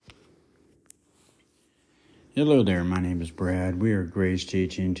Hello there, my name is Brad. We are Grace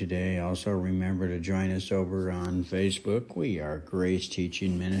Teaching today. Also remember to join us over on Facebook. We are Grace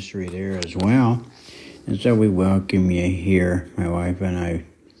Teaching Ministry there as well. And so we welcome you here. My wife and I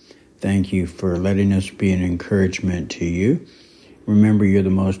thank you for letting us be an encouragement to you. Remember, you're the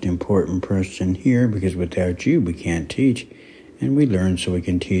most important person here because without you, we can't teach. And we learn so we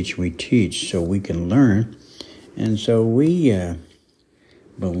can teach. We teach so we can learn. And so we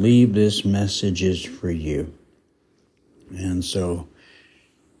believe this message is for you. And so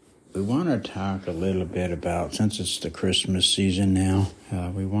we want to talk a little bit about, since it's the Christmas season now,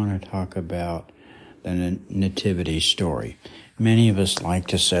 we want to talk about the nativity story. Many of us like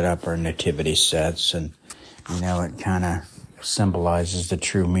to set up our nativity sets, and, it kind of symbolizes the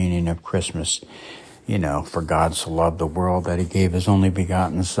true meaning of Christmas. For God so loved the world that he gave his only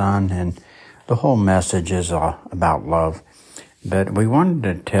begotten Son, and the whole message is about love. But we wanted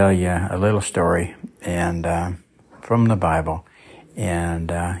to tell you a little story, and from the Bible.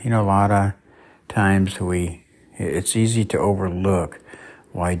 And, a lot of times it's easy to overlook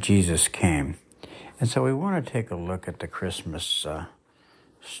why Jesus came. And so we want to take a look at the Christmas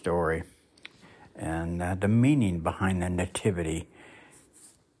story and the meaning behind the nativity.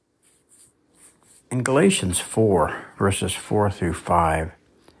 In Galatians 4, verses 4 through 5,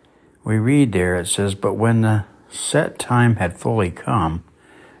 we read there, it says, "But when the set time had fully come,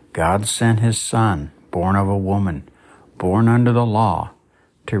 God sent his Son, born of a woman, born under the law,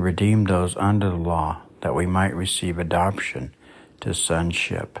 to redeem those under the law, that we might receive adoption to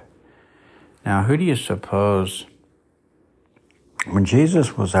sonship." Now, who do you suppose, when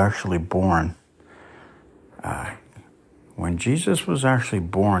Jesus was actually born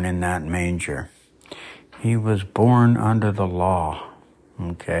in that manger, he was born under the law,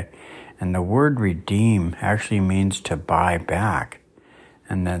 okay? And the word redeem actually means to buy back,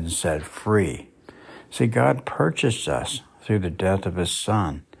 and then set free. See, God purchased us through the death of his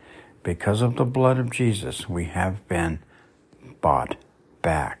Son. Because of the blood of Jesus, we have been bought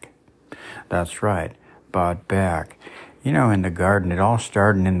back. That's right, bought back. In the garden, it all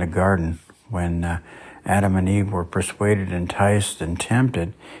started in the garden when Adam and Eve were persuaded, enticed, and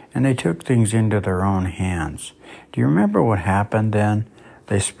tempted, and they took things into their own hands. Do you remember what happened then?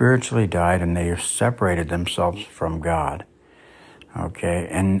 They spiritually died and they separated themselves from God. Okay,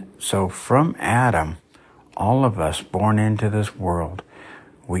 and so from Adam, all of us born into this world,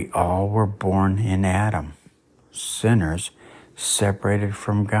 we all were born in Adam. Sinners separated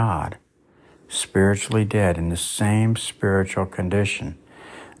from God, spiritually dead in the same spiritual condition.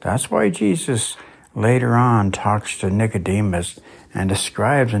 That's why Jesus later on talks to Nicodemus and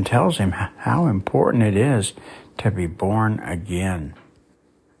describes and tells him how important it is to be born again.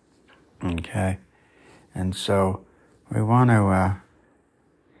 Okay, and so we want to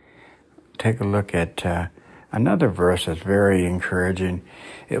take a look at another verse that's very encouraging.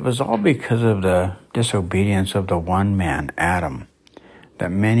 It was all because of the disobedience of the one man, Adam,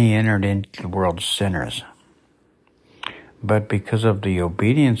 that many entered into the world sinners. But because of the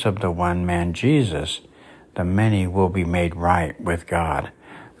obedience of the one man, Jesus, the many will be made right with God.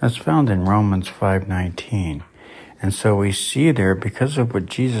 That's found in Romans 5:19. And so we see there, because of what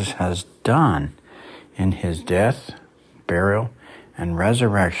Jesus has done in his death, burial, and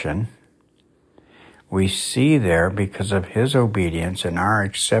resurrection, we see there, because of his obedience and our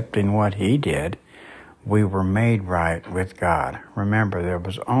accepting what he did, we were made right with God. Remember, there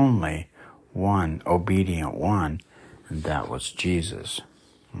was only one obedient one, and that was Jesus.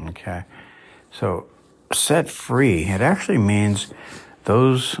 Okay? So, set free, it actually means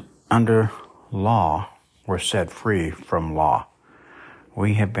those under law were set free from law.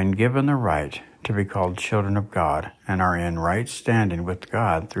 We have been given the right to be called children of God and are in right standing with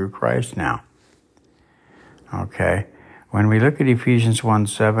God through Christ now. Okay, when we look at Ephesians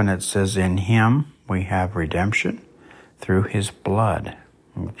 1:7, it says, "In him we have redemption through his blood."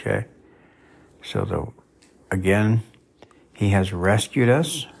 Okay, so again, he has rescued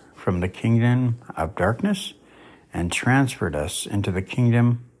us from the kingdom of darkness and transferred us into the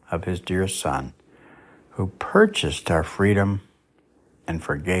kingdom of his dear Son, who purchased our freedom and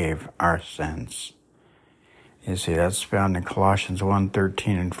forgave our sins. You see, that's found in Colossians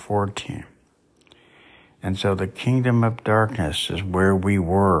 1:13 and 14. And so the kingdom of darkness is where we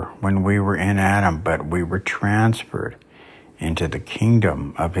were when we were in Adam, but we were transferred into the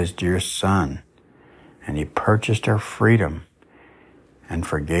kingdom of his dear Son. And he purchased our freedom and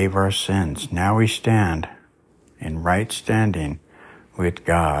forgave our sins. Now we stand in right standing with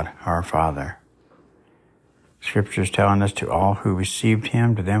God, our Father. Scripture is telling us, to all who received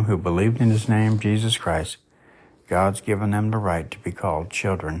him, to them who believed in his name, Jesus Christ, God's given them the right to be called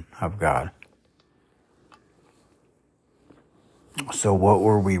children of God. So what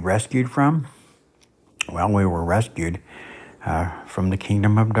were we rescued from? Well, we were rescued from the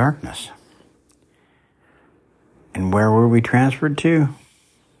kingdom of darkness. And where were we transferred to?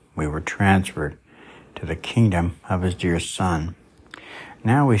 We were transferred to the kingdom of his dear Son.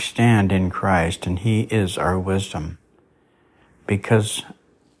 Now we stand in Christ, and he is our wisdom. Because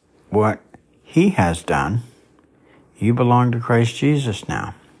what he has done, you belong to Christ Jesus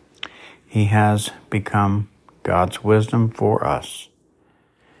now. He has become God's wisdom for us.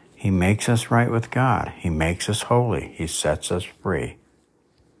 He makes us right with God. He makes us holy. He sets us free.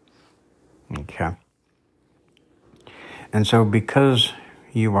 Okay. And so because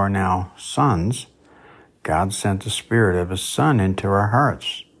you are now sons, God sent the Spirit of his Son into our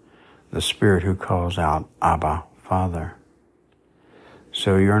hearts, the Spirit who calls out, Abba, Father.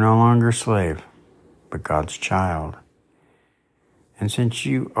 So you're no longer a slave, but God's child. And since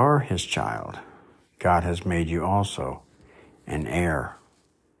you are his child, God has made you also an heir.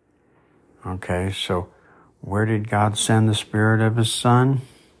 Okay, so where did God send the Spirit of his Son?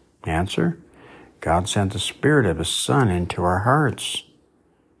 Answer, God sent the Spirit of his Son into our hearts.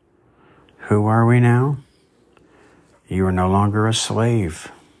 Who are we now? You are no longer a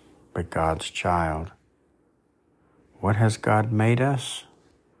slave, but God's child. What has God made us?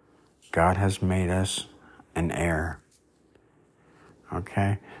 God has made us an heir.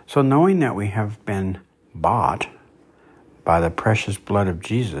 Okay? So knowing that we have been bought by the precious blood of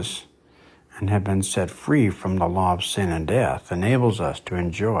Jesus and have been set free from the law of sin and death enables us to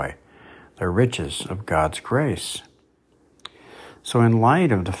enjoy the riches of God's grace. So in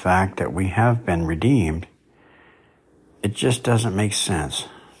light of the fact that we have been redeemed, it just doesn't make sense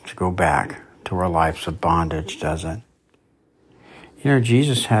to go back to our lives of bondage, does it? You know,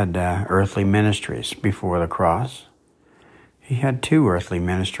 Jesus had earthly ministries before the cross. He had 2 earthly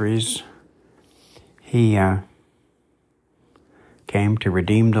ministries. He came to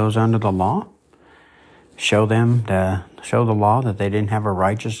redeem those under the law, show the law that they didn't have a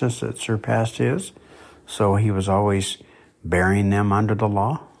righteousness that surpassed his. So he was always bearing them under the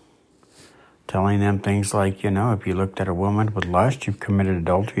law, telling them things like, if you looked at a woman with lust, you've committed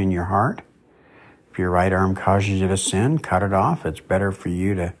adultery in your heart. If your right arm causes you to sin, cut it off. It's better for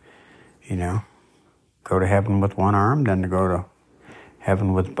you to, go to heaven with one arm than to go to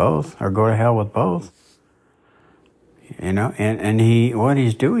heaven with both, or go to hell with both. And what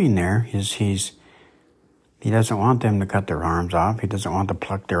he's doing there is he doesn't want them to cut their arms off. He doesn't want to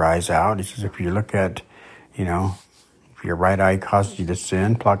pluck their eyes out. He says, if you look at, if your right eye causes you to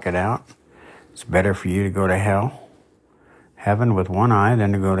sin, pluck it out. It's better for you to go to heaven with one eye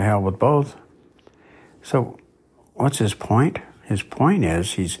than to go to hell with both. So what's his point? His point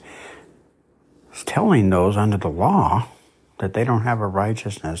is he's telling those under the law that they don't have a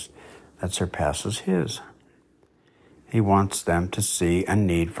righteousness that surpasses his. He wants them to see a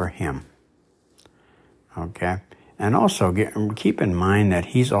need for him. Okay? And also keep in mind that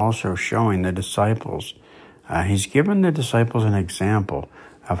he's also showing the disciples, he's given the disciples an example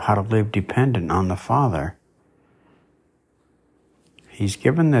of how to live dependent on the Father. He's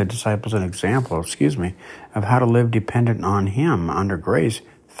given the disciples an example, of how to live dependent on him under grace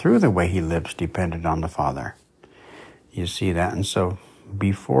through the way he lives dependent on the Father. You see that? And so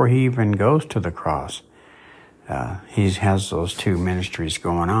before he even goes to the cross, he has those 2 ministries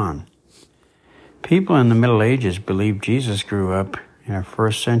going on. People in the Middle Ages believed Jesus grew up in a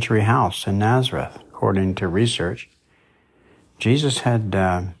first century house in Nazareth, according to research. Jesus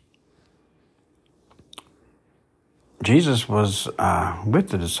was with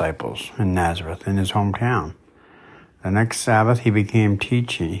the disciples in Nazareth, in his hometown. The next Sabbath, he began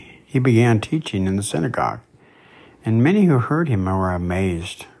teaching in the synagogue, and many who heard him were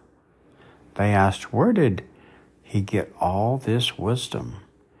amazed. They asked, where did he get all this wisdom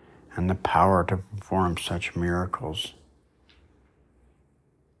and the power to perform such miracles?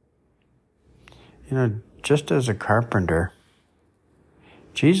 Just as a carpenter,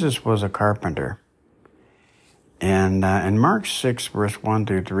 Jesus was a carpenter. And in Mark 6, verse 1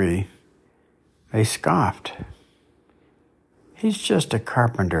 through 3, they scoffed. He's just a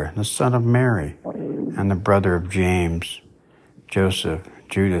carpenter, the son of Mary, and the brother of James, Joseph,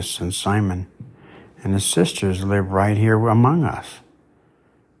 Judas, and Simon. And his sisters live right here among us.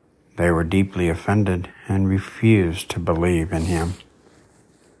 They were deeply offended and refused to believe in him.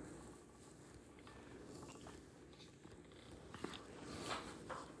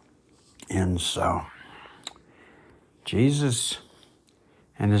 And so, Jesus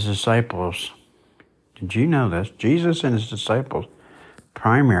and his disciples, did you know this? Jesus and his disciples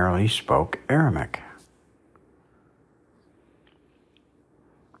primarily spoke Aramaic.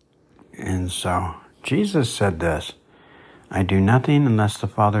 And so, Jesus said this, I do nothing unless the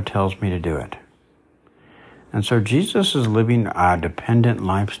Father tells me to do it. And so Jesus is living a dependent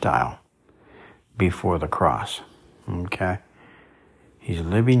lifestyle before the cross. Okay? He's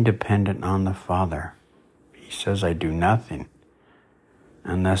living dependent on the Father. He says, I do nothing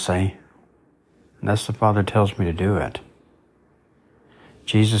unless the Father tells me to do it.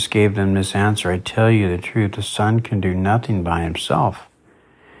 Jesus gave them this answer, I tell you the truth, the Son can do nothing by himself.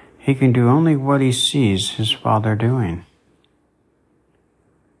 He can do only what he sees his Father doing.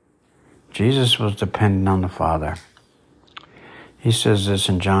 Jesus was dependent on the Father. He says this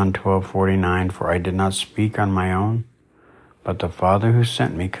in John 12:49, for I did not speak on my own, but the Father who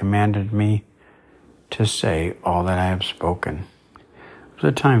sent me commanded me to say all that I have spoken. It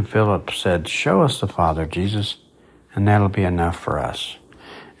was the time Philip said, show us the Father, Jesus, and that'll be enough for us.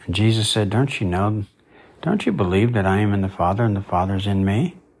 And Jesus said, don't you believe that I am in the Father and the Father is in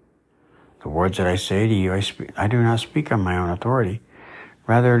me? The words that I say to you, I do not speak on my own authority.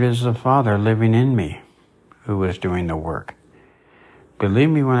 Rather, it is the Father living in me who is doing the work. Believe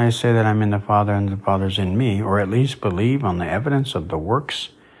me when I say that I'm in the Father and the Father's in me, or at least believe on the evidence of the works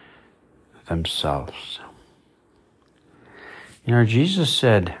themselves. You know, Jesus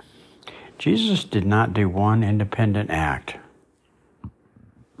did not do one independent act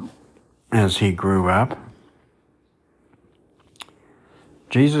as he grew up.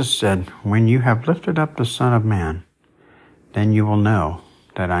 Jesus said, when you have lifted up the Son of Man, then you will know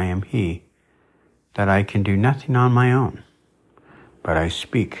that I am he, that I can do nothing on my own, but I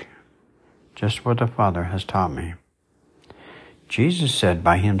speak just what the Father has taught me. Jesus said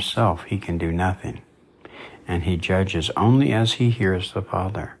by himself he can do nothing, and he judges only as he hears the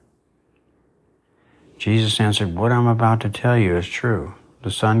Father. Jesus answered, what I'm about to tell you is true.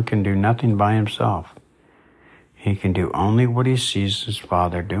 The Son can do nothing by himself. He can do only what he sees his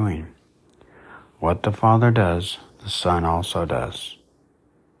Father doing. What the Father does, the Son also does.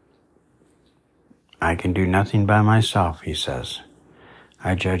 I can do nothing by myself, he says.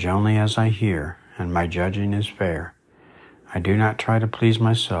 I judge only as I hear, and my judging is fair. I do not try to please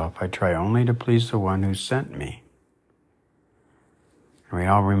myself. I try only to please the one who sent me. And we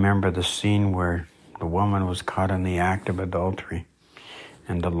all remember the scene where the woman was caught in the act of adultery.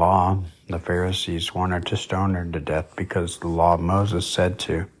 And the law, the Pharisees wanted to stone her to death because the law of Moses said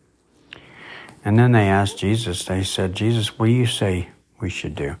to. And then they asked Jesus, they said, Jesus, what do you say we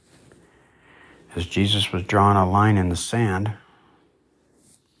should do? As Jesus was drawing a line in the sand,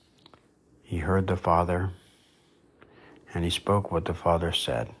 he heard the Father, and he spoke what the Father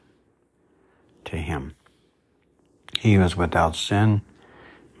said to him. He was without sin,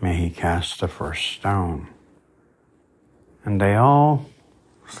 may he cast the first stone. And they all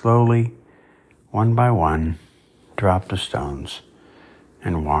slowly, one by one, dropped the stones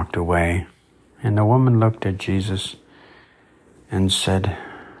and walked away. And the woman looked at Jesus and said,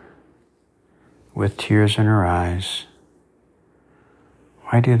 with tears in her eyes,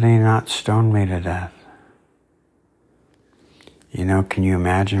 why do they not stone me to death? You know, can you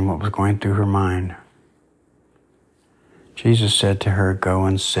imagine what was going through her mind? Jesus said to her, go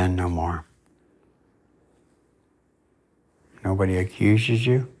and sin no more. Nobody accuses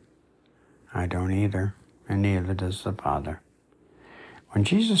you? I don't either, and neither does the Father. When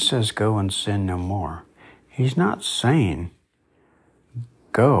Jesus says go and sin no more, he's not saying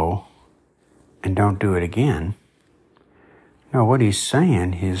go and don't do it again. No, what he's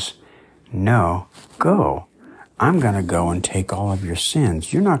saying is, no, go. I'm going to go and take all of your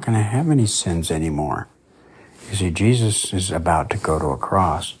sins. You're not going to have any sins anymore. You see, Jesus is about to go to a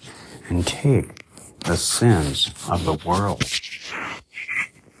cross and take the sins of the world.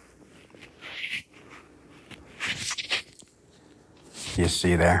 You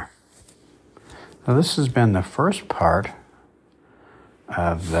see there? So this has been the first part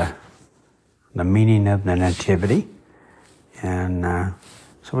of the meaning of the Nativity. And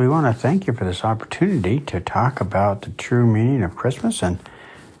so we want to thank you for this opportunity to talk about the true meaning of Christmas and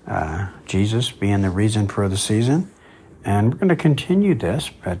Jesus being the reason for the season. And we're going to continue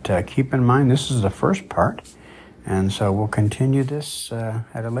this, but keep in mind this is the first part. And so we'll continue this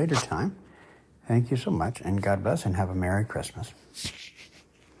at a later time. Thank you so much, and God bless, and have a Merry Christmas.